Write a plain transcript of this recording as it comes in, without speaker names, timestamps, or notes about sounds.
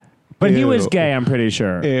But he was gay, I'm pretty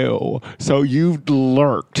sure. Ew. So you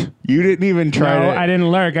lurked. You didn't even try No, I didn't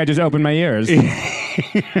lurk. I just opened my ears.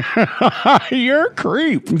 You're a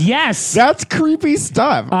creep. Yes. That's creepy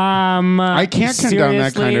stuff. I can't condone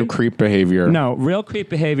that kind of creep behavior. No, real creep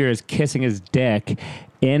behavior is kissing his dick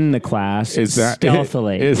in the class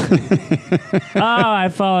stealthily.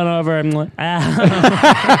 I've fallen over. I'm like,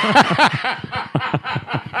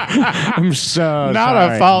 I'm so not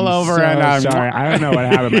sorry. A fall over, so and I'm sorry. I don't know what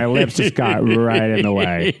happened. My lips just got right in the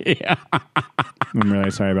way. Yeah. I'm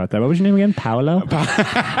really sorry about that. What was your name again? Paolo?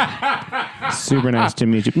 Super nice to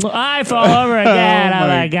meet you. I fall over again. Oh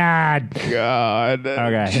my God. God.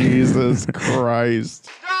 Okay. Jesus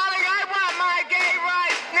Christ. Darling, I want my gay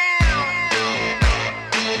rights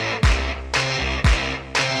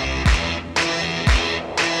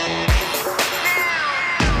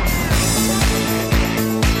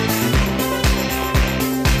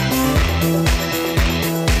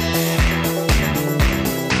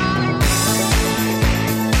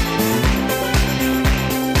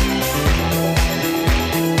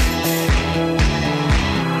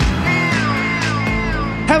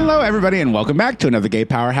Hello, everybody, and welcome back to another Gay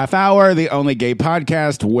Power Half Hour, the only gay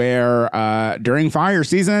podcast where during fire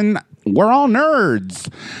season, we're all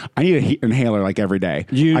nerds. I need a heat inhaler like every day.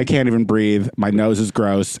 I can't even breathe. My nose is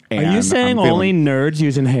gross. And are you saying only nerds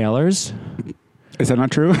use inhalers? Is that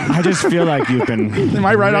not true? I just feel like you've been Am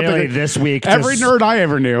I right really up this week. Every nerd I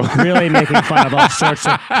ever knew. Really making fun of all sorts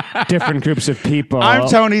of different groups of people. I'm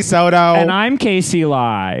Tony Soto. And I'm Casey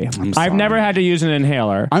Lai. I've never had to use an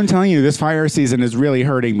inhaler. I'm telling you, this fire season is really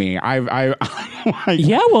hurting me.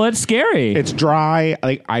 Yeah, well, it's scary. It's dry.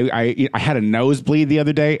 Like I had a nosebleed the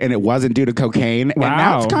other day, and it wasn't due to cocaine. Wow. And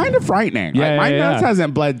that's kind of frightening. Yeah, my yeah, nose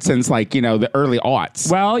hasn't bled since the early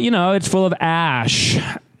aughts. Well, it's full of ash.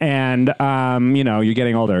 And, you're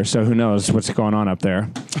getting older, so who knows what's going on up there?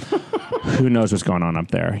 Who knows what's going on up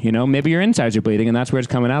there? Maybe your insides are bleeding, and that's where it's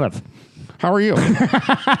coming out of. How are you?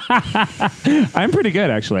 I'm pretty good,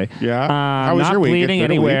 actually. Yeah? How was not your week? bleeding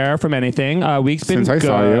anywhere from anything. Week's been Since I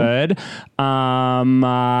good. saw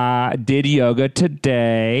you. Did yoga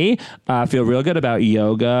today. Feel real good about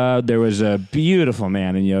yoga. There was a beautiful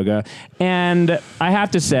man in yoga. And I have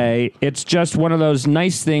to say, it's just one of those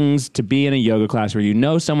nice things to be in a yoga class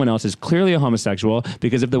where someone else is clearly a homosexual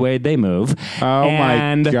because of the way they move. Oh,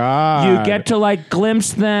 and my God. you get to,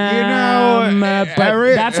 glimpse them. But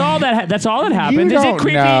that's all that happened. Is it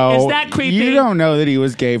creepy? Is that creepy? You don't know that he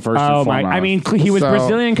was gay first and foremost. I mean, he was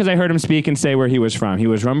Brazilian because I heard him speak and say where he was from. He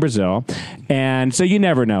was from Brazil. And so you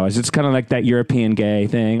never know. It's kind of like that European gay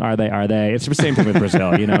thing. Are they? It's the same thing with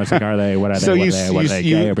Brazil. It's like, are they? What are they? What are they?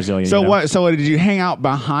 Gay or Brazilian? So what? So did you hang out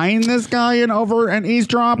behind this guy and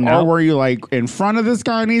eavesdrop? No. Or were you in front of this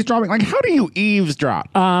guy and eavesdropping? How do you eavesdrop?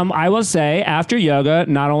 I will say after yoga,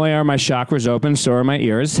 not only are my chakras open, so are my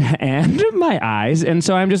ears and my eyes. And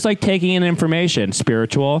so I'm just taking in information,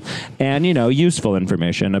 spiritual and, useful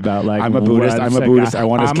information about I'm a Buddhist. I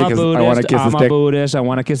want to kiss his dick. I'm a Buddhist. I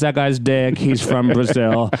want to kiss that guy's dick. He's from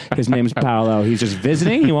Brazil. His name's Paolo. He's just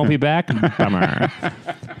visiting. He won't be back. Bummer.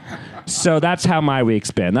 So that's how my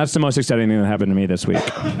week's been. That's the most exciting thing that happened to me this week.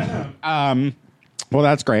 Well,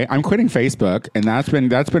 that's great. I'm quitting Facebook, and that's been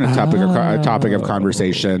a topic of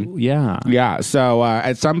conversation. Yeah. So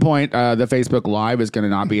at some point, the Facebook Live is going to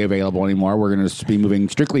not be available anymore. We're going to be moving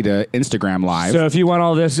strictly to Instagram Live. So if you want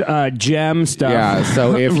all this gem stuff, yeah.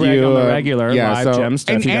 So if you regular live gem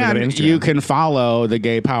stuff, and you can follow the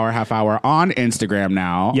Gay Power Half Hour on Instagram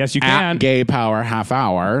now. Yes, you can. At Gay Power Half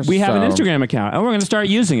Hour. We have an Instagram account, and we're going to start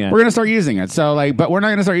using it. We're going to start using it. So but we're not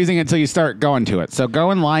going to start using it until you start going to it. So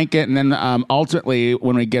go and like it, and then ultimately,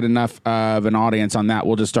 when we get enough of an audience on that,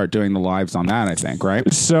 we'll just start doing the lives on that, I think,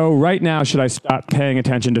 right? So right now, should I stop paying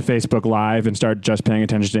attention to Facebook Live and start just paying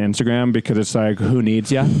attention to Instagram? Because it's who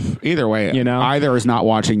needs you? Either way, either is not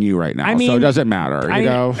watching you right now, so it doesn't matter.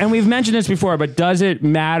 And we've mentioned this before, but does it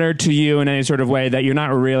matter to you in any sort of way that you're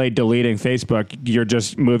not really deleting Facebook? You're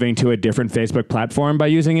just moving to a different Facebook platform by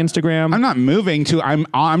using Instagram? I'm not moving to,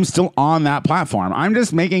 I'm still on that platform. I'm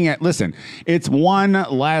just making it, listen, it's one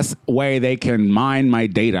less way they can mine my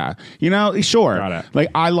data. Sure. Got it.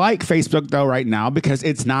 I like Facebook though right now because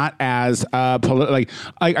it's not as I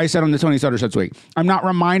said on the Tony Soto show this week. I'm not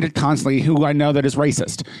reminded constantly who I know that is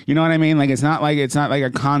racist. You know what I mean? It's not like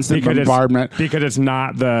a constant bombardment because it's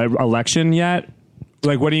not the election yet.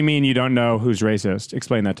 What do you mean you don't know who's racist?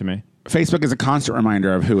 Explain that to me. Facebook is a constant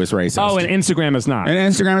reminder of who is racist. Oh, and Instagram is not. And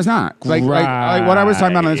Instagram is not. Like what I was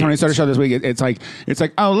talking about on the Tony Soto show this week, it's like,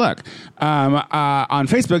 oh, look, on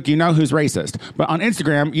Facebook, you know who's racist. But on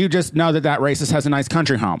Instagram, you just know that racist has a nice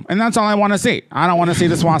country home. And that's all I want to see. I don't want to see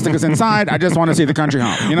the swastikas inside. I just want to see the country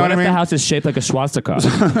home. You know what I mean? The house is shaped like a swastika?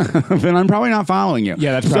 Then I'm probably not following you.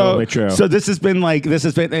 Yeah, that's probably true. So this has been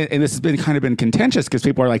kind of been contentious because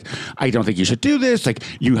people are like, I don't think you should do this. Like,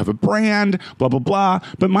 you have a brand, blah, blah, blah.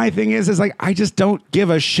 But my thing is like, I just don't give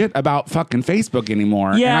a shit about fucking Facebook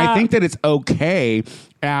anymore. Yeah. And I think that it's okay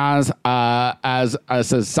as a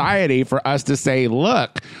society for us to say,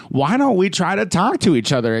 look, why don't we try to talk to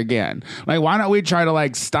each other again? Like, why don't we try to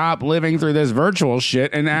like stop living through this virtual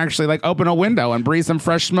shit and actually like open a window and breathe some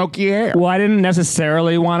fresh smoky air? Well, I didn't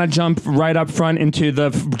necessarily want to jump right up front into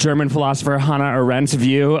the German philosopher Hannah Arendt's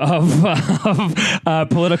view of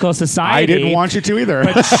political society. I didn't want you to either.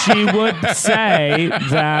 But she would say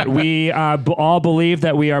that we all believe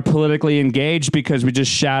that we are politically engaged because we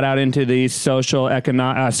just shout out into the social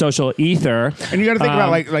ether. And you got to think about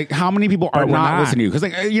like how many people are not listening to you, because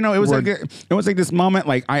like it was like this moment,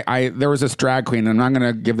 like I there was this drag queen, and I'm not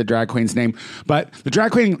going to give the drag queen's name, but the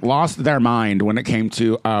drag queen lost their mind when it came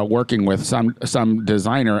to working with some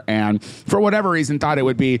designer, and for whatever reason thought it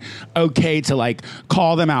would be okay to like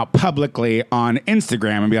call them out publicly on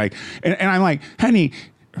Instagram and be like, and I'm like, honey,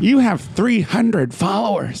 you have 300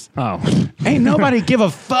 followers. Oh. Ain't nobody give a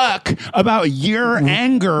fuck about your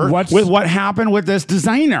anger with what happened with this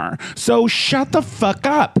designer. So shut the fuck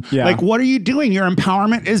up. Yeah. Like, what are you doing? Your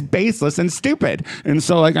empowerment is baseless and stupid. And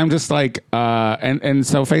so, like, I'm just like, and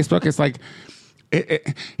so Facebook is like,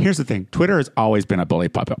 here's the thing. Twitter has always been a bully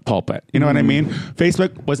pulpit. You know what I mean?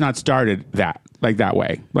 Facebook was not started that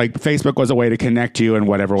way. Like, Facebook was a way to connect you and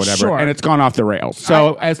whatever, Sure. and it's gone off the rails.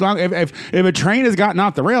 So as long if a train has gotten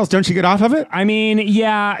off the rails, don't you get off of it? I mean,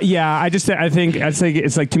 yeah. I think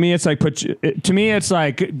it's like, to me it's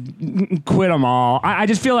like quit them all. I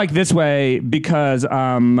just feel like this way because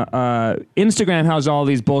Instagram has all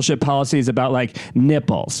these bullshit policies about like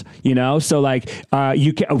nipples, you know. So like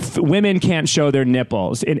women can't show their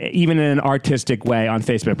nipples even in an artistic way on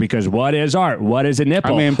Facebook, because what is art? What is a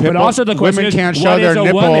nipple? I mean, but also the question women is, can't show their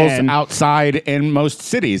nipples woman? outside in most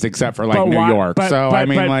cities except for like New York. But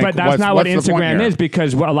that's not what Instagram is,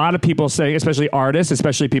 because what a lot of people say, especially artists,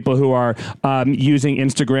 especially people who are using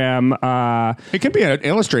Instagram. It can be an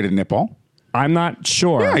illustrated nipple. I'm not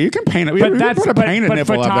sure. Yeah, you can paint it. But that's put a painted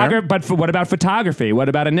nipple up there. But what about photography? What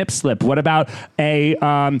about a nip slip? What about they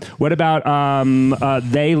lem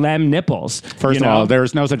nipples? First of all,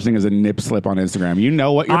 there's no such thing as a nip slip on Instagram. You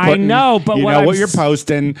know what you're putting. I know, but you know what you're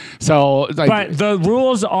posting. So, like, but the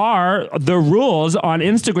rules are the rules on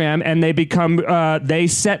Instagram, and they become they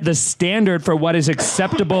set the standard for what is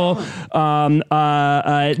acceptable nipple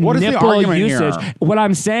usage. Here? What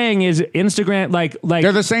I'm saying is Instagram, like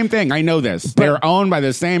they're the same thing. I know this. They're owned by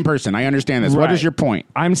the same person. I understand this. Right. What is your point?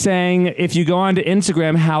 I'm saying if you go onto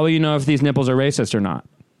Instagram, how will you know if these nipples are racist or not?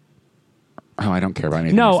 Oh, I don't care about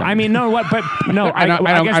anything. No, I mean, no, what? But no, I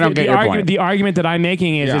don't get your point. The argument that I'm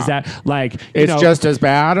making is that like it's just as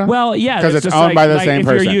bad. Well, yeah, because it's owned by the same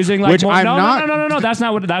person. You're using which I'm not. No. That's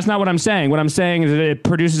not what I'm saying. What I'm saying is that it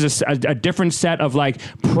produces a different set of like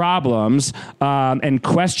problems and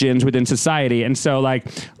questions within society, and so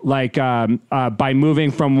by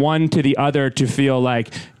moving from one to the other to feel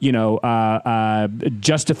like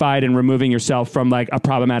justified in removing yourself from like a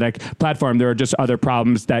problematic platform, there are just other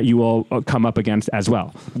problems that you will come up against as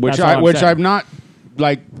well, which I've not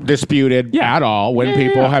like disputed at all when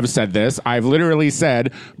people have said this. I've literally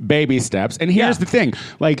said baby steps, and here's the thing: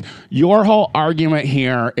 like, your whole argument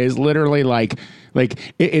here is literally like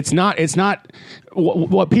it's not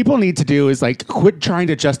what people need to do is like quit trying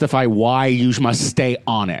to justify why you must stay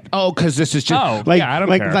on it. Oh, because this is just I don't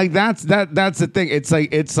care. Like that's the thing.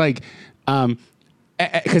 It's like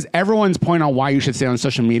because everyone's point on why you should stay on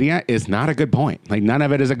social media is not a good point. Like, none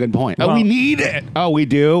of it is a good point. We need it. Oh, we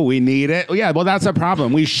do? We need it? Well, yeah, well, that's a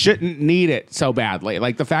problem. We shouldn't need it so badly.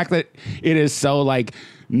 Like, the fact that it is so, like,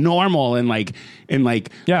 normal and we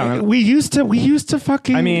used to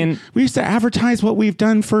fucking we used to advertise what we've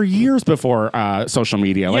done for years before social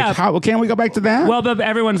media. Like, how can't we go back to that? Well, but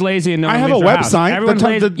everyone's lazy and no one I have a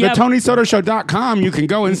website, the TonySotoShow.com. You can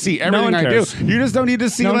go and see everything I do. You just don't need to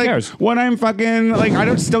see when I'm fucking like I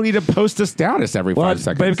just don't need to post a status every 5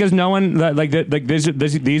 seconds. But because no one these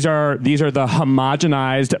are the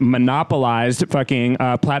homogenized, monopolized fucking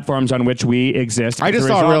platforms on which we exist. I just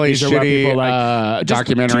saw a really shitty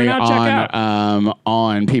documentary documentary check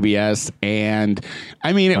on PBS, and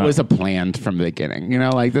I mean, it was a planned from the beginning. You know,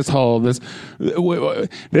 like this is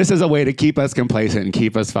a way to keep us complacent and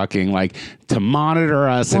keep us fucking like to monitor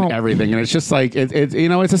us and everything. And it's just like it's you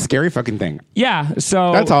know, it's a scary fucking thing. Yeah.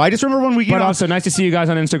 So that's all. I just remember when we. But also nice to see you guys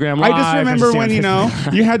on Instagram Live. I just remember when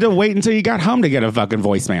you had to wait until you got home to get a fucking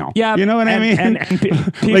voicemail. Yeah. You know what I mean? And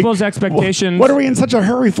people's expectations. What are we in such a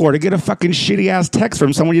hurry for to get a fucking shitty ass text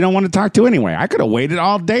from someone you don't want to talk to anyway? I could have waited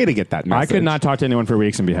all day to get that message. I could not talk to anyone for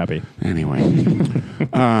weeks and be happy. Anyway.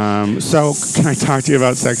 So can I talk to you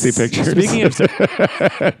about sexy pictures? Speaking of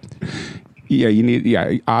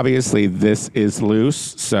obviously this is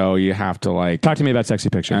loose, so you have to like talk to me about sexy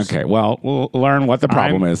pictures. Okay, well, we'll learn what the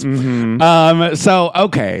problem is.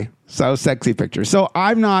 So sexy pictures. So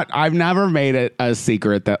I've never made it a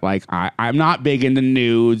secret that like I'm not big into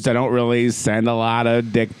nudes. I don't really send a lot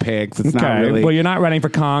of dick pics. It's not really. Well, you're not running for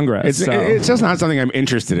Congress. It's just not something I'm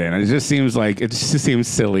interested in. It just seems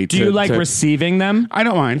silly. Do you like receiving them? I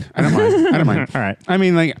don't mind. I don't mind. All right. I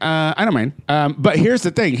mean, like, I don't mind. But here's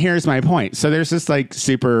the thing. Here's my point. So there's this like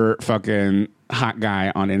super fucking hot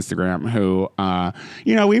guy on Instagram who,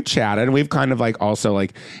 we've chatted. We've kind of like also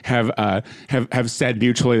like have said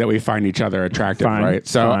mutually that we find each other attractive, right?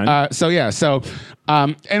 So, and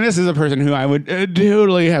this is a person who I would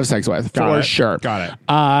totally have sex with for sure. Got it.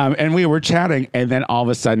 And we were chatting, and then all of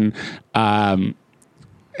a sudden, and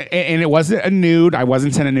it wasn't a nude. I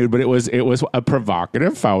wasn't sent a nude, but it was a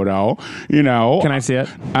provocative photo. You know, can I see it?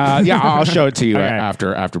 Yeah, I'll show it to you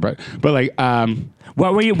after. But like,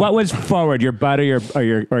 what was forward? Your butt or your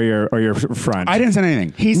front? I didn't send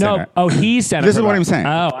anything. He sent it. Oh, he sent it. This is what I'm saying.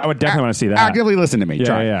 Oh, I would definitely want to see that. Actively listen to me.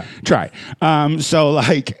 Yeah. Try. So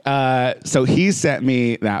he sent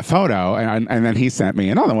me that photo, and then he sent me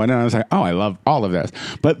another one, and I was like, oh, I love all of this.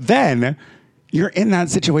 But then you're in that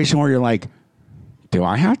situation where you're like, do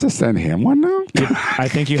I have to send him one now? I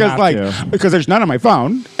think you have to. Because there's none on my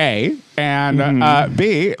phone, A, and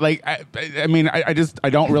B, like, I mean, I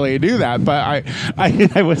don't really do that, but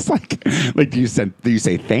I was like, do you say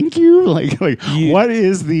thank you? Like, what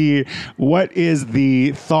is the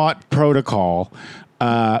thought protocol?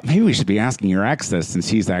 Maybe we should be asking your ex this since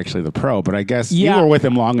he's actually the pro, but I guess you were with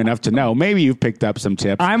him long enough to know. Maybe you've picked up some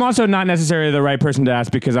tips. I'm also not necessarily the right person to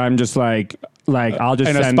ask because I'm just like I'll just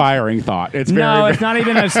send aspiring thought. It's not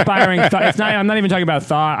even an aspiring thought. I'm not even talking about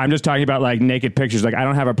thought. I'm just talking about like naked pictures. Like I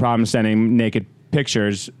don't have a problem sending naked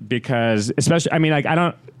pictures because especially, I mean, like I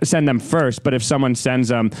don't send them first, but if someone sends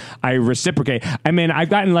them, I reciprocate. I mean, I've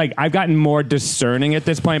gotten more discerning at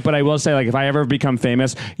this point, but I will say, like, if I ever become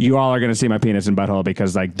famous, you all are going to see my penis and butthole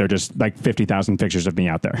because like they're just like 50,000 pictures of me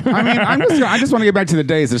out there. I mean, I just want to get back to the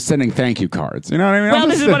days of sending thank you cards. You know what I mean?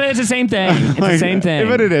 Well, it's the same thing. It's the same thing,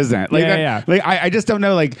 but it isn't. Like, Like I just don't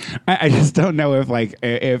know. Like I just don't know if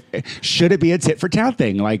should it be a tit for tat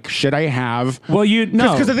thing? Like, should I have? Well,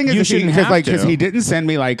 because the thing is, because he didn't send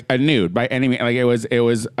me like a nude by any means. Like it was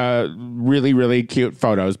really, really cute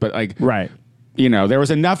photos, but like right. You know, there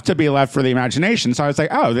was enough to be left for the imagination. So I was like,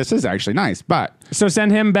 oh, this is actually nice. But so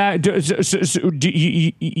send him back. You didn't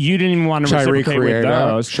even want to reciprocate with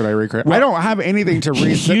those. Should I recreate? Well, I don't have anything to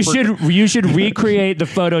reciprocate. You should recreate the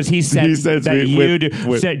photos he sent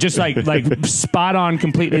just like spot on,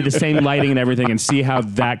 completely the same lighting and everything, and see how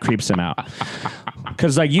that creeps him out.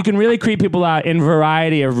 Because like you can really creep people out in a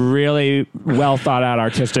variety of really well thought out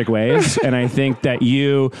artistic ways, and I think that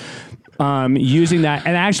you. Using that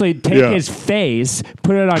and actually take his face,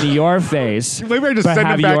 put it on your face. Maybe I just send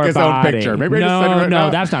him back his own picture. Maybe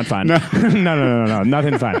that's not fun. No,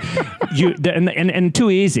 nothing fun. And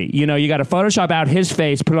too easy. You know, you got to Photoshop out his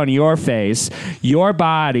face, put it on your face, your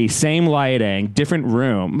body, same lighting, different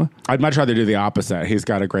room. I'd much rather do the opposite. He's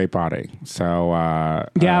got a great body, so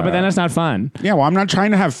but then it's not fun. Yeah, well, I'm not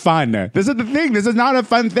trying to have fun. This is the thing. This is not a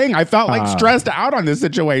fun thing. I felt like stressed out on this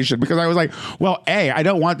situation because I was like, well, I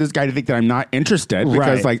don't want this guy to think that I'm not interested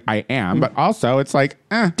because like I am, but also it's like,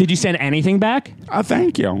 Did you send anything back?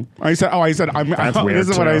 Thank you. I said, That's weird this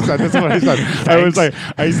is what I said.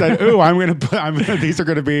 I said, ooh, these are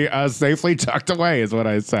going to be safely tucked away is what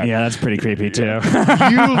I said. Yeah, that's pretty creepy too.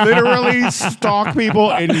 You literally stalk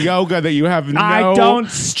people in yoga that you have no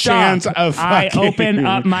chance of fucking. I open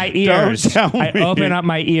up my ears. Don't tell me. I open up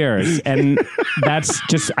my ears, and that's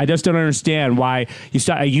just. I just don't understand why you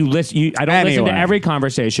start. You listen. I don't listen to every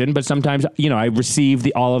conversation, but sometimes I receive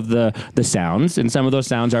all of the sounds, and some of those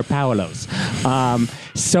sounds are powerless.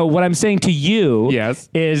 So what I'm saying to you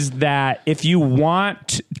is that if you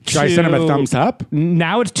want should I send him a thumbs up?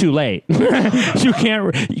 Now it's too late. You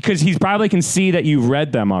can't because he probably can see that you've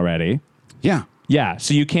read them already. Yeah. Yeah,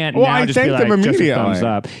 so you can't Well, now I just be thanked like, them just a immediately. thumbs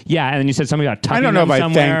up. Yeah, and then you said something about tucking I don't know if them I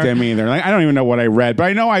somewhere. thanked them either. Like, I don't even know what I read, but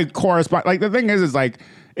I know I correspond. Like, the thing is like,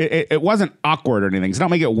 it wasn't awkward or anything. So don't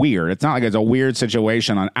make it weird. It's not like it's a weird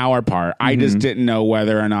situation on our part. I just didn't know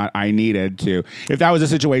whether or not I needed to. If that was a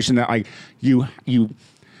situation that like you.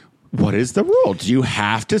 What is the rule? Do you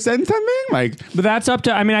have to send something? Like, but that's up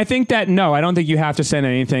to. I mean, I think that no, I don't think you have to send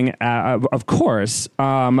anything. Of course,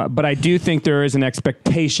 but I do think there is an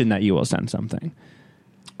expectation that you will send something.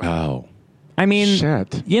 oh, I mean,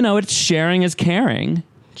 shit. It's sharing is caring.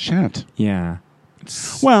 Shit. Yeah.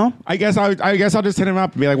 Well, I guess I'll just hit him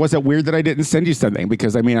up and be like, "Was it weird that I didn't send you something?"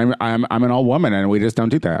 Because I mean, I'm an old woman and we just don't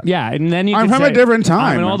do that. Yeah, and then I'm could from say, a different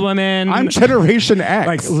time. I'm an old woman. I'm Generation X.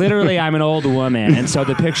 Like literally, I'm an old woman, and so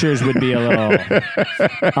the pictures would be a little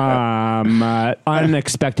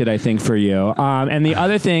unexpected, I think, for you. And the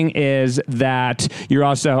other thing is that you're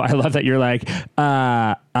also. I love that you're like,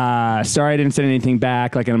 sorry, I didn't send anything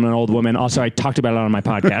back. Like I'm an old woman. Also, I talked about it on my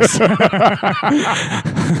podcast.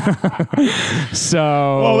 So,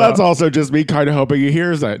 well, that's also just me kind of hoping he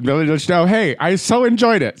hears it. Really just know, hey, I so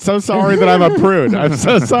enjoyed it. So sorry that I'm a prude. I'm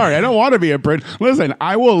so sorry. I don't want to be a prude. Listen,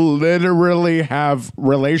 I will literally have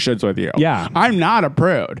relations with you. Yeah. I'm not a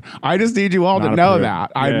prude. I just need you all Not to a know prude.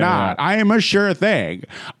 that. I'm Yeah, not. yeah. I am a sure thing.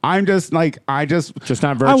 I'm just like, just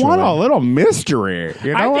not I virtually. want a little mystery.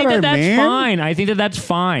 You know I think what that that's mean? fine. I think that that's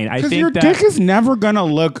fine. I Because think your that dick is never going to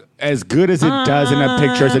look as good as it does in a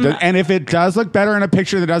picture as it does. And if it does look better in a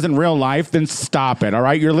picture than it does in real life, then stop it, all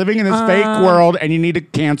right? You're living in this fake world, and you need to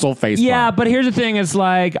cancel Facebook. Yeah, but here's the thing. It's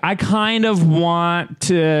like, I kind of want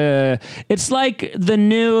to... It's like the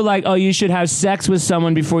new, like, oh, you should have sex with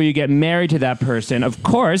someone before you get married to that person. Of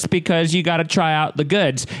course, because you got to try out the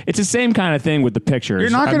goods. It's the same kind of thing with the pictures.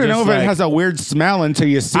 You're not going to know if it has a weird smell until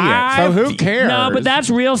you see it. So who cares? No, but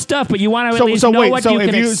that's real stuff. But you want to at least know what you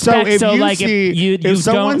can expect. If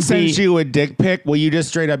someone sends you a dick pic, will you just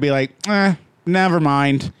straight up be like, never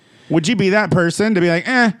mind? Would you be that person to be like,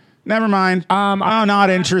 never mind? I'm not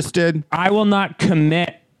interested. I will not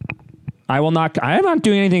commit. I am not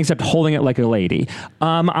doing anything except holding it like a lady.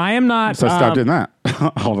 I am not. So stop doing that.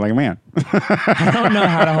 Hold it like a man. I don't know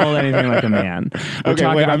how to hold anything like a man. Okay,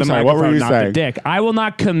 wait, I'm sorry. What were you saying? The dick. I will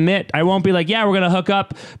not commit. I won't be like, yeah, we're going to hook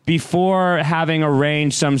up before having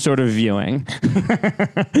arranged some sort of viewing.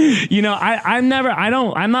 I'm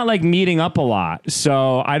not like meeting up a lot.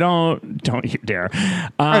 So don't you dare.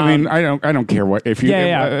 I mean, I don't care what, if you,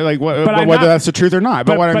 like, whether that's the truth or not.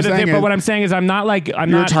 But what I'm saying is I'm not like,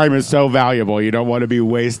 your time is so valuable. You don't want to be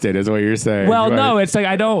wasted is what you're saying. Well, no, it's like,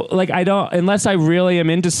 I don't, unless I really am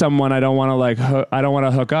into someone, I don't want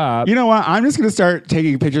to hook up. You know what? I'm just going to start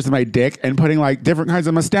taking pictures of my dick and putting like different kinds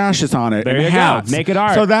of mustaches on it. There and you hats. go. Make it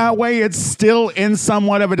art. So that way it's still in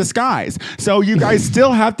somewhat of a disguise. So you guys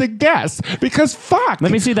still have to guess because fuck.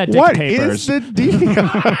 Let me see that dick what papers. What is the deal?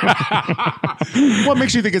 What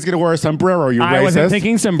makes you think it's going to wear a sombrero, you racist? I wasn't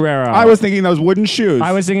thinking sombrero. I was thinking those wooden shoes.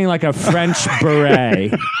 I was thinking like a French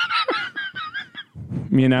beret.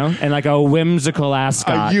 And like a whimsical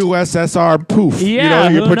ascot. A USSR poof. Yeah,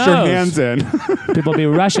 you who put your knows? hands in. People be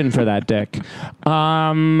rushing for that dick.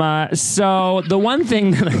 So the one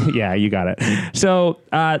thing, yeah, you got it. So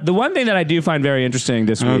the one thing that I do find very interesting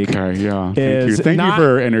this week. Okay, yeah. Is Thank you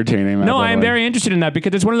for entertaining that. No, I am very interested in that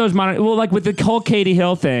because it's one of those like with the whole Katie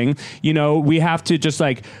Hill thing, we have to just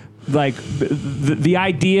like the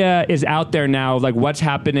idea is out there now, like what's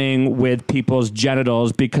happening with people's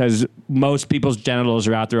genitals because most people's genitals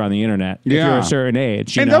are out there on the internet. If you're a certain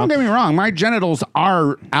age, and don't get me wrong, my genitals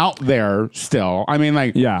are out there still. I mean,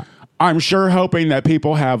 like, yeah. I'm sure hoping that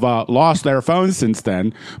people have lost their phones since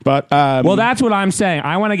then. But well, that's what I'm saying.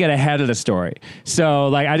 I want to get ahead of the story. So,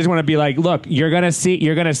 like, I just want to be like, look, you're gonna see.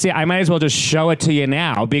 I might as well just show it to you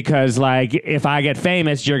now because, like, if I get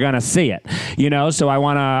famous, you're gonna see it. So I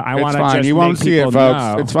want to. Just you won't see it, folks.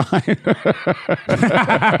 Know. It's fine.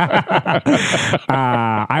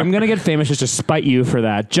 I'm gonna get famous just to spite you for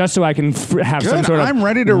that, just so I can have some sort of. I'm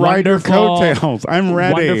ready to ride your coattails. I'm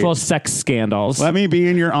ready. Wonderful sex scandals. Let me be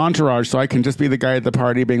in your entourage. So I can just be the guy at the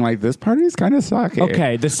party being like, this party is kind of sucky.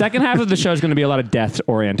 Okay, the second half of the show is going to be a lot of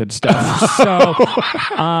death-oriented stuff. So,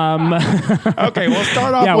 okay, we'll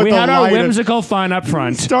start off with we had our whimsical fun up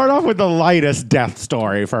front. Start off with the lightest death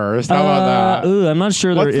story first. How about that? I'm not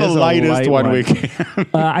sure What's there is the lightest one we can?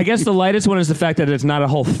 I guess the lightest one is the fact that it's not a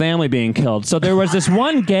whole family being killed. So there was this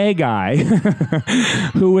one gay guy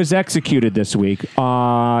who was executed this week.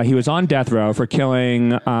 He was on death row for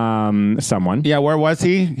killing someone. Yeah, where was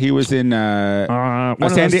he? He was in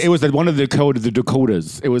it was one of the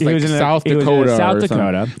Dakotas. It was like South Dakota. South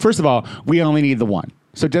Dakota. First of all, we only need the one.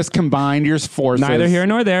 So just combined your forces. Neither here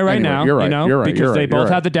nor there right now. You're right. You're right. Because they both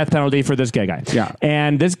had the death penalty for this gay guy. Yeah.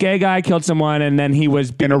 And this gay guy killed someone, and then he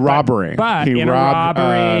was in a robbery. But he in robbed, a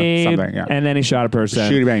robbery, something. Yeah. And then he shot a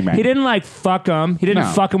person. Shooty bang bang. He didn't like fuck them. He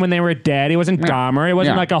didn't fuck them when they were dead. He wasn't Dahmer. It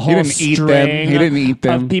wasn't like a whole string He didn't eat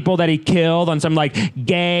them. of people that he killed on some like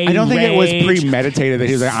gay. I don't think it was rage. premeditated that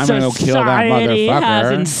he was like, I'm going to go kill that Society motherfucker.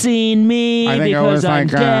 hasn't seen me I think it because was I'm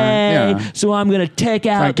like, gay, so I'm going to take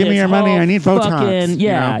out. like, give me this your money. whole I need Botox. fucking-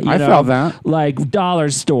 Yeah, I felt that. Like dollar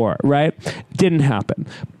store, right? Didn't happen.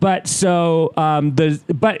 But so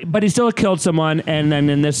but he still killed someone, and then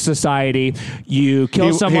in this society, you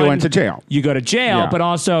kill someone. He went to jail. You go to jail, but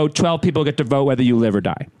also 12 people get to vote whether you live or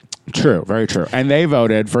die. True, very true. And they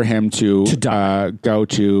voted for him to go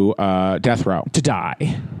to death row. To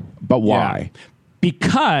die. But why? Yeah.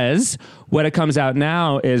 Because what it comes out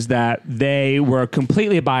now is that they were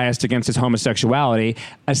completely biased against his homosexuality,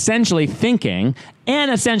 essentially thinking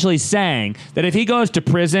and essentially saying that if he goes to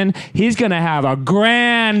prison, he's going to have a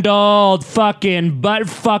grand old fucking butt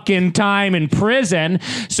fucking time in prison.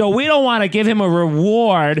 So we don't want to give him a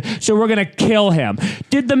reward. So we're going to kill him.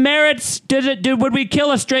 Did the merits, would we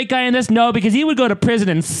kill a straight guy in this? No, because he would go to prison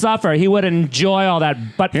and suffer. He would enjoy all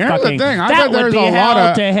that butt Here's fucking. the thing. I that bet there's would be a hell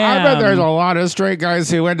lot of. to him. I bet there's a lot of straight guys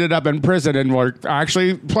who ended up in prison and were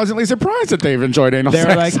actually pleasantly surprised that they've enjoyed anal They sex.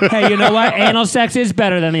 were like, hey, you know what? Anal sex is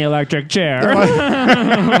better than the electric chair.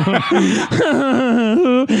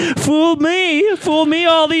 Fooled me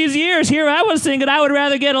all these years. Here I was thinking I would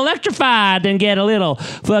rather get electrified than get a little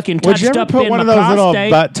fucking Would touched you ever up put in one my of those little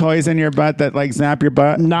prostate. butt toys in your butt that like zap your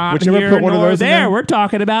butt? Not Would you here ever put one of nor those in there. We're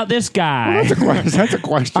talking about this guy. That's a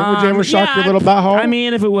question. Would you ever shock your little butthole? I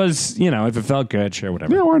mean, if it was, if it felt good, sure,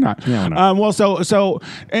 whatever. Yeah, why not? Yeah, why not? Well, so,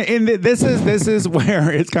 this is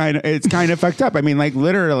where it's kind of fucked up. I mean, like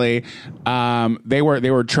literally, they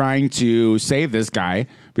were trying to save this guy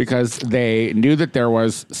because they knew that there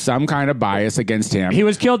was some kind of bias against him. He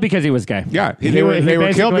was killed because he was gay. Yeah, they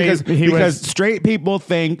were killed because straight people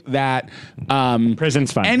think that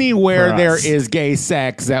prison's fine. Anywhere there is gay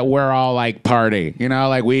sex, that we're all like party.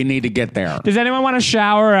 Like we need to get there. Does anyone want to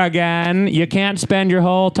shower again? You can't spend your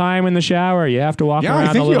whole time in the shower. You have to walk around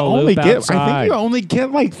I think a little loop outside. I think you only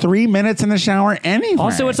get like 3 minutes in the shower anyway.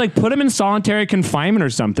 Also, it's like put him in solitary confinement or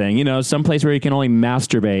something. Some place where he can only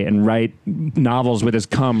masturbate and write novels with his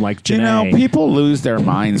cum like Janae. People lose their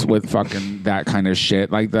minds with fucking that kind of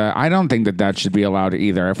shit. Like I don't think that should be allowed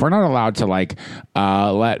either. If we're not allowed to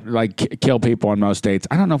kill people in most states,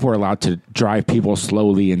 I don't know if we're allowed to drive people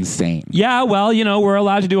slowly insane. Yeah, well, we're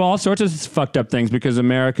allowed to do all sorts of fucked up things because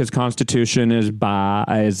America's Constitution is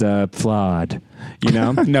flawed.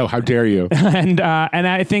 No, how dare you? And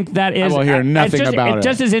I think that is. I will hear nothing about it. It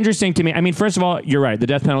just is interesting to me. I mean, first of all, you're right. The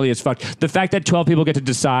death penalty is fucked. The fact that 12 people get to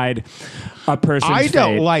decide a person's I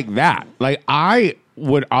don't fate. like that. Like I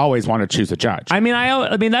would always want to choose a judge. I mean,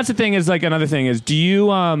 that's the thing. Is like another thing is, do you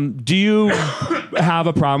have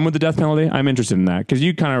a problem with the death penalty? I'm interested in that because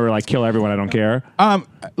you kind of were like kill everyone. I don't care.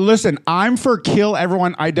 Listen, I'm for kill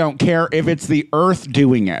everyone. I don't care if it's the earth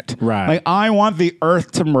doing it. Right. Like I want the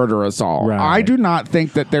earth to murder us all. Right. I do not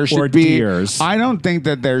think that there should or be. Deers. I don't think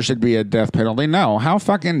that there should be a death penalty. No, how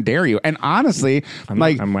fucking dare you? And honestly, I'm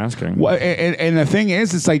asking. And the thing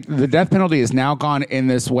is, it's like the death penalty has now gone in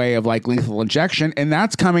this way of like lethal injection, and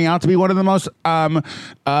that's coming out to be one of the most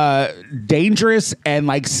dangerous and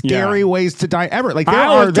like scary ways to die ever. Like there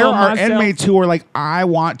are inmates who are like, I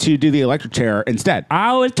want to do the electric chair instead.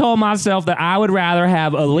 I always told myself that I would rather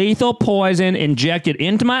have a lethal poison injected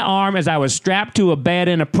into my arm as I was strapped to a bed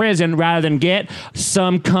in a prison rather than get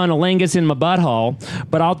some cunnilingus in my butthole.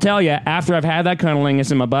 But I'll tell you, after I've had that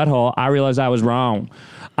cunnilingus in my butthole, I realized I was wrong.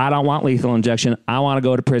 I don't want lethal injection. I want to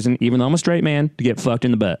go to prison, even though I'm a straight man, to get fucked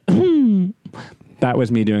in the butt. That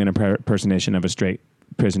was me doing an impersonation of a straight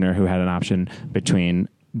prisoner who had an option between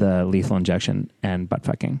the lethal injection and butt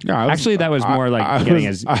fucking. Yeah, actually, that was more like getting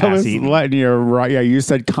his ass I was eaten. letting you right. Yeah, you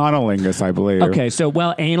said conolingus, I believe. Okay, so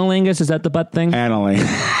analingus, is that the butt thing? Analingus.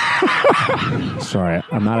 Sorry,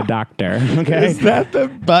 I'm not a doctor. Okay, is that the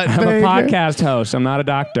butt thing? I'm a podcast host. I'm not a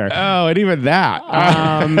doctor. Oh, and even that.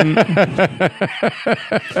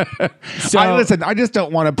 Listen, I just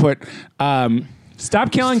don't want to put.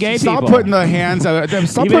 Stop killing gay people. Stop putting the hands of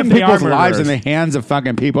stop putting people's lives in the hands of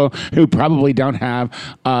fucking people who probably don't have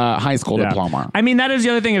a high school diploma. I mean, that is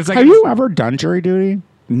the other thing. It's like, have you ever done jury duty?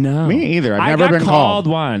 No, me either. I've I never got been called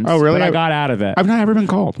once. Oh, really? But I got out of it. I've not ever been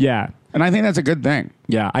called. Yeah. And I think that's a good thing.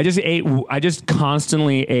 Yeah, I just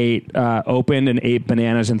constantly opened and ate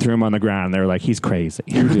bananas and threw them on the ground. They were like, he's crazy.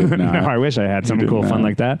 You did not. No, I wish I had some cool fun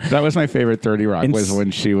like that. That was my favorite 30 Rock was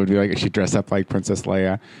when she would be like, she'd dress up like Princess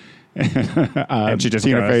Leia. and she just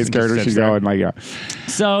Tina goes Fey's and character. just She's sits there. going like, yeah.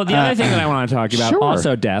 So the other thing that I want to talk about, Sure.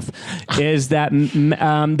 also death, is that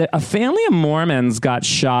a family of Mormons got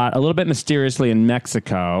shot a little bit mysteriously in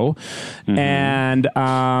Mexico, and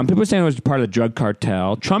people were saying it was part of the drug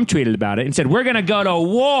cartel. Trump tweeted about it and said, "We're going to go to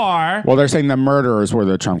war." Well, they're saying the murderers were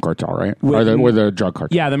the Trump cartel, right? Or were the drug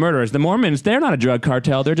cartel. Yeah, the murderers. The Mormons, they're not a drug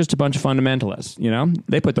cartel. They're just a bunch of fundamentalists, you know?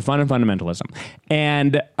 They put the fun in fundamentalism.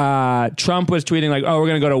 And Trump was tweeting like, oh, we're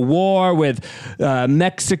going to go to war with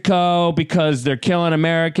Mexico because they're killing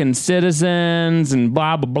American citizens and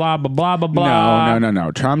blah, blah, blah, blah, blah, blah.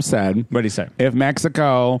 No. Trump said, What did he say? if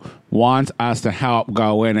Mexico wants us to help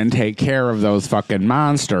go in and take care of those fucking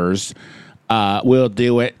monsters, we'll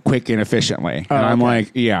do it quick and efficiently. And I'm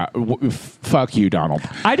like, yeah, fuck you, Donald.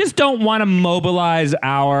 I just don't want to mobilize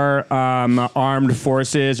our armed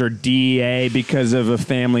forces or DEA because of a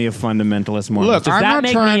family of fundamentalist Mormons. Look, Does I'm that not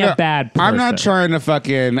make trying me to, a bad person? I'm not trying to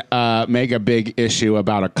fucking make a big issue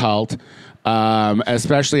about a cult.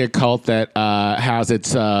 Especially a cult that has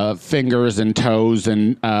its fingers and toes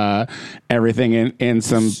and everything in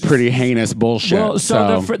some pretty heinous bullshit. Well,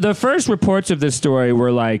 so the first reports of this story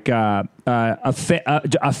were like a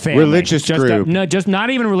family, religious group. Just not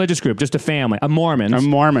even a religious group, just a family, a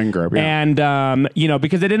Mormon group, yeah. And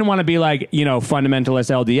because they didn't want to be like fundamentalist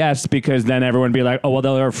LDS, because then everyone would be like, oh well,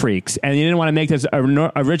 they're freaks, and you didn't want to make this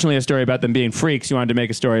originally a story about them being freaks. You wanted to make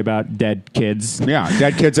a story about dead kids,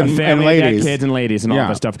 dead kids and dead ladies. kids and ladies and all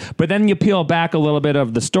that stuff. But then you peel back a little bit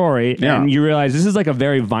of the story and you realize this is like a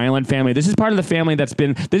very violent family. This is part of the family this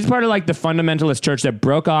is part of like the fundamentalist church that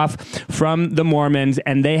broke off from the Mormons,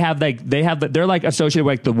 and they're like associated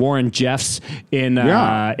with like the Warren Jeffs in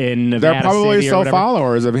Nevada. They're probably City still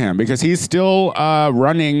followers of him because he's still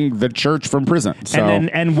running the church from prison. So.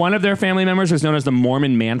 And one of their family members was known as the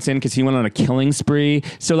Mormon Manson because he went on a killing spree.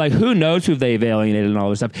 So like who knows who they've alienated and all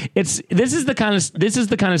this stuff. This is the kind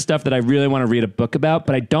of stuff that I really want to read a book about,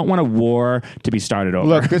 but I don't want a war to be started over.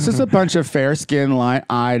 Look, this is a bunch of fair-skinned,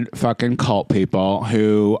 light-eyed fucking cult people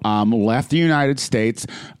who left the United States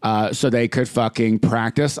so they could fucking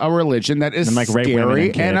practice a religion that is like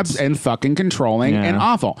scary and fucking controlling and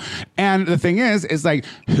awful. And the thing is like,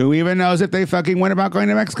 who even knows if they fucking went about going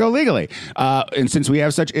to Mexico legally? And since we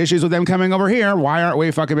have such issues with them coming over here, why aren't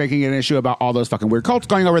we fucking making an issue about all those fucking weird cults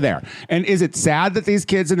going over there? And is it sad that these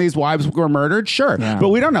kids and these wives were murdered? Sure. Yeah. But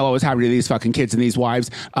we don't know what was happening to these fucking kids and these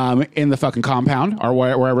wives in the fucking compound or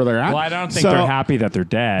wherever they're at. Well, I don't think they're happy that they're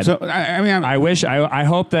dead. So I mean, I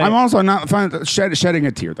hope that I'm also not shedding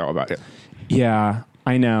a tear though about it. Yeah,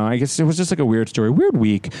 I know. I guess it was just like a weird story, weird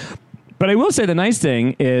week. But I will say the nice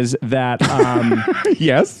thing is that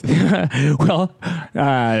yes. Well,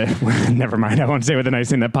 never mind. I won't say what the nice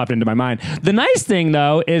thing that popped into my mind. The nice thing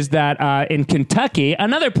though is that in Kentucky,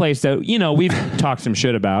 another place that we've talked some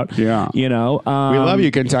shit about. Yeah. We love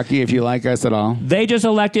you, Kentucky. If you like us at all, they just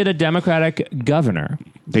elected a Democratic governor.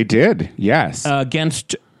 They did. Yes.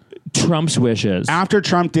 Against Trump's wishes. After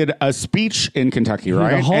Trump did a speech in Kentucky,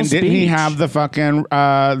 right? The whole and didn't he speech. have the fucking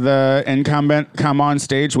the incumbent come on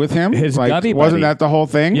stage with him? His gubby wasn't buddy. that the whole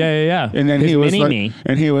thing? Yeah. And then His he was mini-me.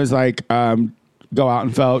 like, go out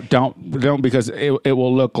and vote. Don't because it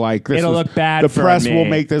will look like this. It'll look bad. The for press me. will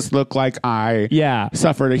make this look like I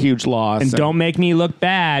suffered a huge loss. And don't make me look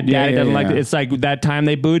bad. Daddy doesn't like it. Yeah. It's like that time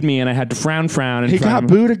they booed me and I had to frown. And he got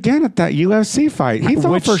booed again at that UFC fight. He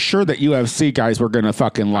thought for sure that UFC guys were going to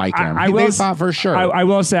fucking like him. They thought for sure. I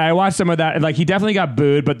will say I watched some of that. Like he definitely got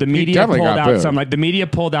booed, but the media pulled out some. Like the media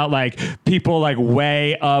pulled out like people like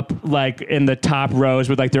way up like in the top rows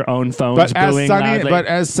with like their own phones booing loudly. But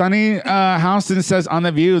as Sonny Houston says on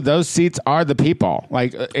The View, those seats are the people.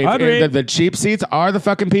 Like the cheap seats are the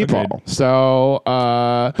fucking people. Agreed. So,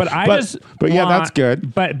 but yeah, that's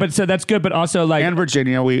good. But so that's good. But also like and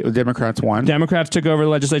Virginia, Democrats won. Democrats took over the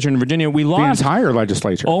legislature in Virginia. We lost the entire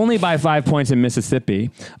legislature only by 5 points in Mississippi,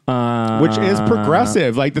 which is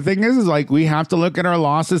progressive. Like the thing is like we have to look at our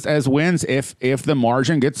losses as wins if the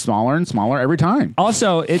margin gets smaller and smaller every time.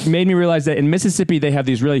 Also, it made me realize that in Mississippi they have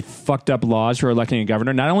these really fucked up laws for electing a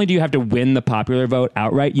governor. Not only do you have to win the popular vote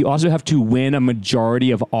outright, you also have to win a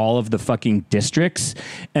majority of all of the fucking districts,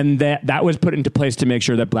 and that was put into place to make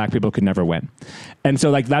sure that black people could never win. And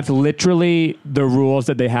so like that's literally the rules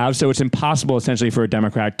that they have. So it's impossible essentially for a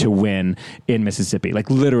Democrat to win in Mississippi, like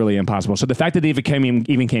literally impossible. So the fact that they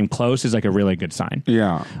even came close is like a really good sign.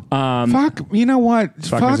 Yeah. Fuck. You know what?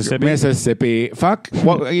 Fuck Mississippi. Fuck.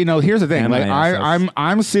 Well, here's the thing. Like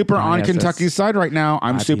I'm super on Kentucky's side right now.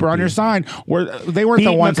 I'm super on your side. They weren't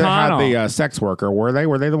the ones that had the sex worker, were they?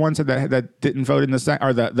 Were they the ones that didn't vote in the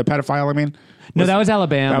pedophile? I mean. No, that was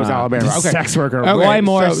Alabama. That was Alabama. Okay. Sex worker. Okay. Roy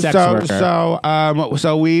Moore, sex worker.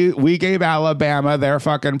 So we gave Alabama their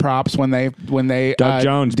fucking props when they Doug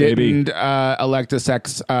Jones, didn't baby. elect a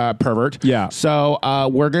sex pervert. Yeah. So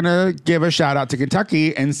we're gonna give a shout out to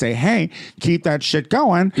Kentucky and say, hey, keep that shit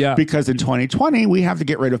going. Yeah. Because in 2020 we have to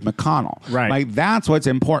get rid of McConnell. Right. Like that's what's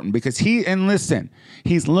important because listen,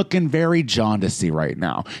 he's looking very jaundicey right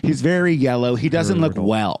now. He's very yellow. He doesn't look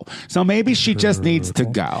well. So maybe she just needs to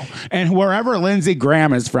go. And wherever Lindsey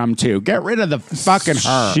Graham is from too, get rid of the fucking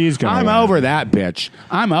her. I'm over that bitch.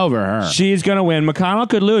 I'm over her. She's going to win. McConnell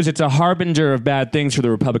could lose. It's a harbinger of bad things for the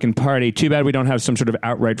Republican Party. Too bad we don't have some sort of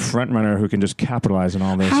outright frontrunner who can just capitalize on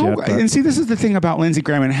all this yet. And see, this is the thing about Lindsey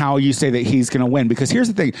Graham and how you say that he's going to win. Because here's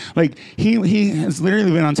the thing. Like, he has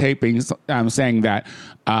literally been on tapings saying that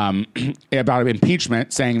about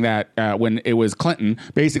impeachment, saying that when it was Clinton,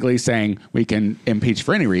 basically saying we can impeach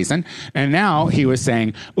for any reason. And now he was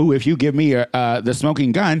saying, ooh, if you give me the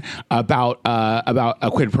smoking gun about a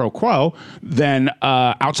quid pro quo, then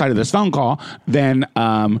outside of this phone call, then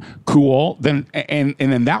cool. Then and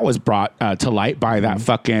then that was brought to light by that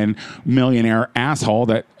fucking millionaire asshole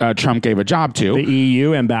that Trump gave a job to. The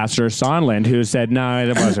EU ambassador Sondland, who said, no,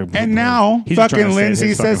 it wasn't. And now fucking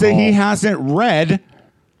Lindsey says that he hasn't read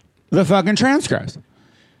the fucking transcripts.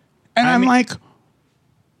 And I'm like,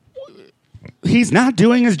 he's not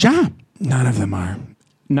doing his job. None of them are.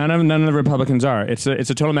 None of the Republicans are. It's a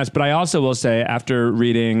total mess. But I also will say, after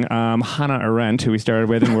reading Hannah Arendt, who we started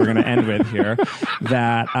with and we're going to end with here,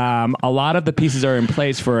 that a lot of the pieces are in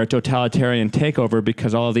place for a totalitarian takeover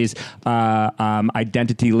because all of these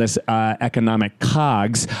identityless economic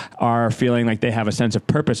cogs are feeling like they have a sense of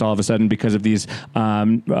purpose all of a sudden because of these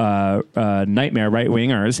nightmare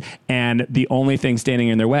right-wingers. And the only thing standing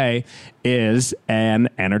in their way is an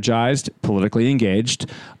energized, politically engaged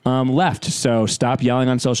left. So stop yelling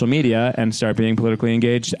on social media and start being politically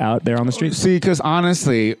engaged out there on the streets. See, because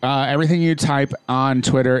honestly, everything you type on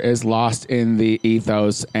Twitter is lost in the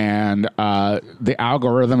ethos, and the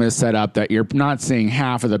algorithm is set up that you're not seeing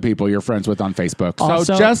half of the people you're friends with on Facebook.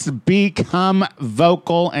 So just become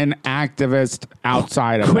vocal and activist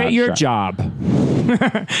outside of that. Quit your job.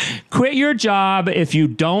 Quit your job if you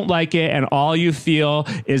don't like it and all you feel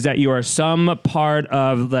is that you are some part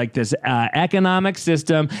of like this economic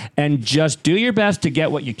system, and just do your best to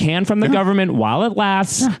get what you can from the government while it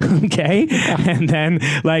lasts. Okay. And then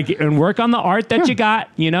and work on the art that you got,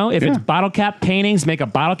 if it's bottle cap paintings, make a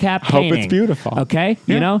bottle cap painting. Hope it's beautiful. Okay.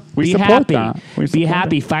 We be support happy. that. Be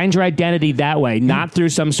happy. Find your identity that way, not through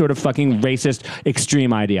some sort of fucking racist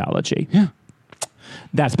extreme ideology. Yeah.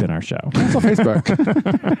 That's been our show. Cancel Facebook.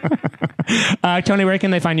 Tony, where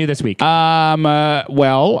can they find you this week?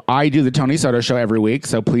 Well, I do the Tony Soto Show every week,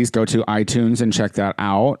 so please go to iTunes and check that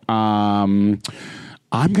out.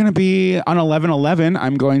 I'm going to be on 11/11.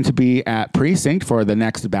 I'm going to be at Precinct for the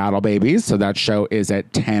next Battle Babies. So that show is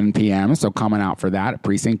at 10 p.m. So coming out for that at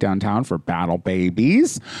Precinct downtown for Battle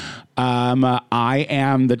Babies. I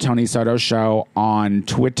am the Tony Soto Show on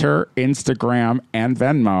Twitter, Instagram, and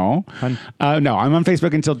Venmo. No, I'm on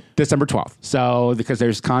Facebook until December 12th. So because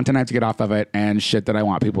there's content I have to get off of it and shit that I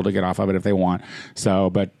want people to get off of it if they want. So,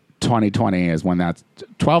 but 2020 is when that's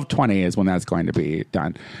 12/20 is when that's going to be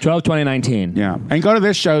done. 12/20/19. Yeah, and go to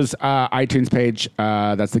this show's iTunes page.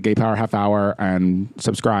 That's the Gay Power Half Hour, and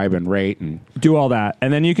subscribe and rate and do all that.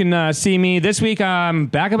 And then you can see me this week. I'm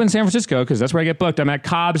back up in San Francisco because that's where I get booked. I'm at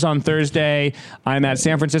Cobb's on Thursday. I'm at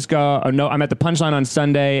San Francisco. I'm at the Punchline on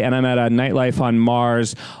Sunday, and I'm at a Nightlife on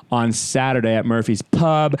Mars on Saturday at Murphy's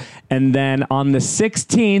Pub. And then on the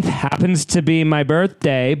 16th happens to be my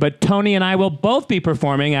birthday, but Tony and I will both be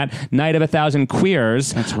performing at Night of 1,000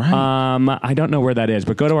 Queers. That's right. I don't know where that is,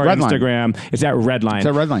 but go to our Instagram. It's at Redline. It's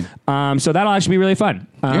at Redline. So that'll actually be really fun.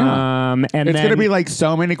 Yeah. And it's going to be like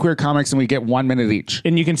so many queer comics, and we get 1 minute each.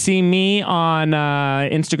 And you can see me on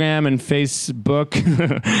Instagram and Facebook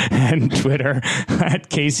and Twitter at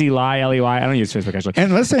Casey Ley, Ley. I don't use Facebook actually.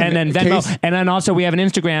 And listen, and then Venmo, and then also we have an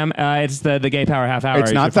Instagram. It's the Gay Power Half Hour.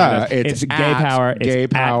 It's not that. It's Gay Power. Gay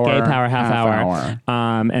Power. Gay Power Half Hour.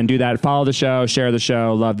 And do that. Follow the show. Share the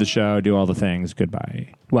show. Love the show. Do all the things.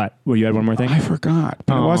 Goodbye. What? Well, you had one more thing? I forgot.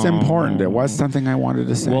 But it was important. It was something I wanted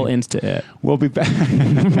to say. We'll Insta it. We'll be back.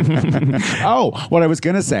 Oh, what I was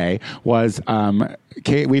going to say was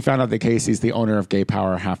we found out that Casey's the owner of Gay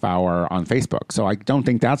Power Half Hour on Facebook. So I don't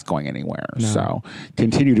think that's going anywhere. No. So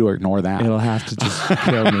continue to ignore that. It'll have to just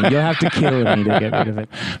kill me. You'll have to kill me to get rid of it.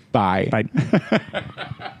 Bye. Bye.